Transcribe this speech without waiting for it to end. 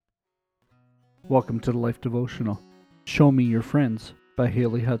Welcome to the Life Devotional. Show me your friends by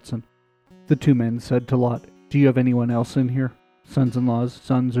Hailey, Hudson. The two men said to Lot, "Do you have anyone else in here? Sons-in-laws,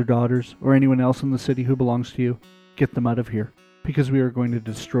 sons or daughters, or anyone else in the city who belongs to you? Get them out of here, because we are going to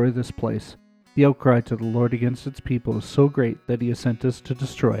destroy this place. The outcry to the Lord against its people is so great that he has sent us to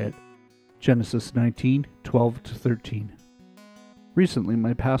destroy it." Genesis 19:12-13. Recently,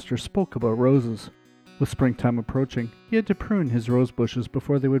 my pastor spoke about roses. With springtime approaching, he had to prune his rose bushes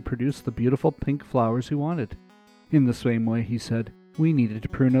before they would produce the beautiful pink flowers he wanted. In the same way, he said, we needed to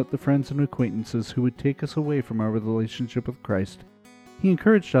prune out the friends and acquaintances who would take us away from our relationship with Christ. He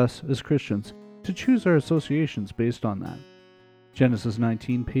encouraged us, as Christians, to choose our associations based on that. Genesis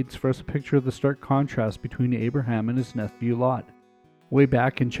 19 paints for us a picture of the stark contrast between Abraham and his nephew Lot. Way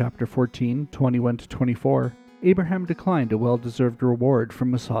back in chapter 14, 21-24, Abraham declined a well-deserved reward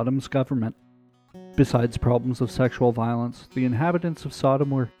from Sodom's government. Besides problems of sexual violence, the inhabitants of Sodom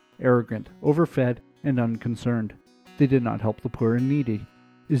were arrogant, overfed, and unconcerned. They did not help the poor and needy.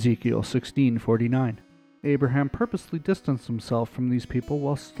 Ezekiel 16:49. Abraham purposely distanced himself from these people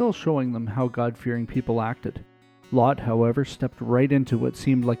while still showing them how God-fearing people acted. Lot, however, stepped right into what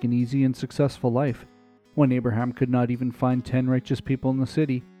seemed like an easy and successful life. When Abraham could not even find 10 righteous people in the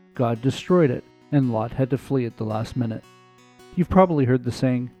city, God destroyed it, and Lot had to flee at the last minute. You've probably heard the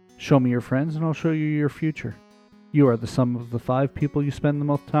saying, "Show me your friends and I'll show you your future." You are the sum of the 5 people you spend the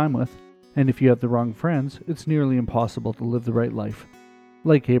most time with, and if you have the wrong friends, it's nearly impossible to live the right life.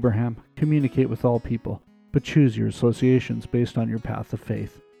 Like Abraham, communicate with all people, but choose your associations based on your path of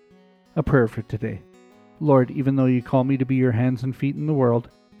faith. A prayer for today. Lord, even though you call me to be your hands and feet in the world,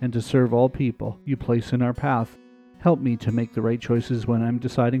 and to serve all people you place in our path, help me to make the right choices when I'm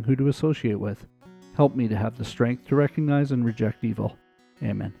deciding who to associate with. Help me to have the strength to recognize and reject evil.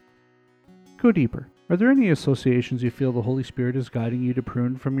 Amen. Go deeper. Are there any associations you feel the Holy Spirit is guiding you to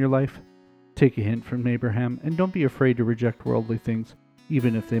prune from your life? Take a hint from Abraham and don't be afraid to reject worldly things,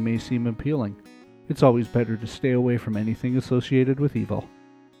 even if they may seem appealing. It's always better to stay away from anything associated with evil.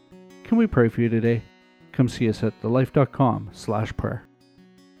 Can we pray for you today? Come see us at thelife.com/prayer.